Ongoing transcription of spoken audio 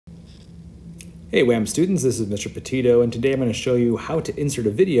Hey WAM students, this is Mr. Petito, and today I'm going to show you how to insert a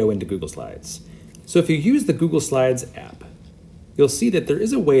video into Google Slides. So if you use the Google Slides app, you'll see that there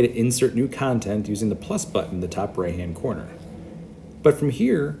is a way to insert new content using the plus button in the top right-hand corner. But from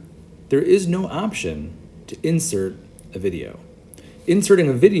here, there is no option to insert a video. Inserting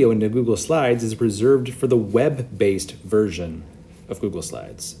a video into Google Slides is reserved for the web-based version of Google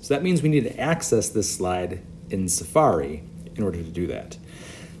Slides. So that means we need to access this slide in Safari in order to do that.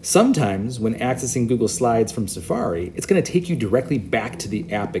 Sometimes when accessing Google Slides from Safari, it's going to take you directly back to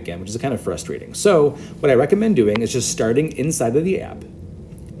the app again, which is kind of frustrating. So what I recommend doing is just starting inside of the app,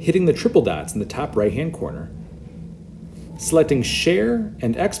 hitting the triple dots in the top right-hand corner, selecting Share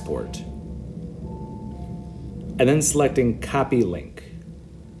and Export, and then selecting Copy Link.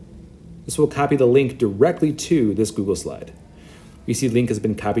 This will copy the link directly to this Google slide. You see the link has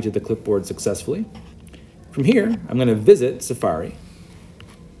been copied to the clipboard successfully. From here, I'm going to visit Safari,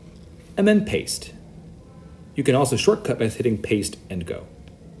 and then paste. You can also shortcut by hitting paste and go.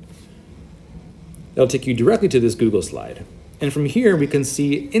 That'll take you directly to this Google slide. And from here, we can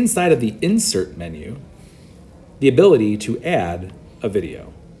see inside of the insert menu, the ability to add a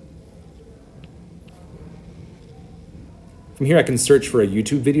video. From here, I can search for a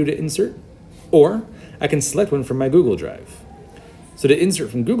YouTube video to insert, or I can select one from my Google Drive. So to insert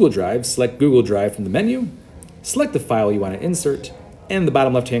from Google Drive, select Google Drive from the menu, select the file you want to insert, and in the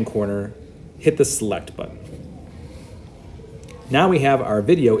bottom left-hand corner, hit the select button. Now we have our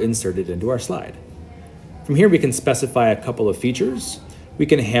video inserted into our slide. From here, we can specify a couple of features. We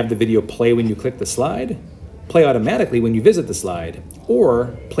can have the video play when you click the slide, play automatically when you visit the slide,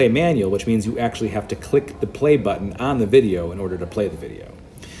 or play manual, which means you actually have to click the play button on the video in order to play the video.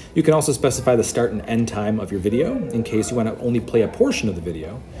 You can also specify the start and end time of your video in case you want to only play a portion of the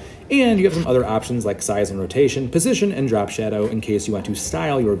video. And you have some other options like size and rotation, position and drop shadow in case you want to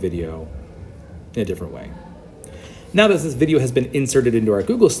style your video in a different way. Now that this video has been inserted into our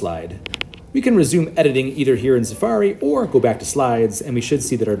Google slide, we can resume editing either here in Safari or go back to Slides, and we should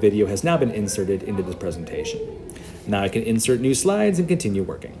see that our video has now been inserted into this presentation. Now I can insert new slides and continue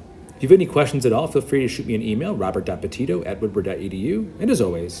working. If you have any questions at all, feel free to shoot me an email, robert.petito@woodward.edu. And as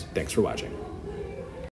always, thanks for watching.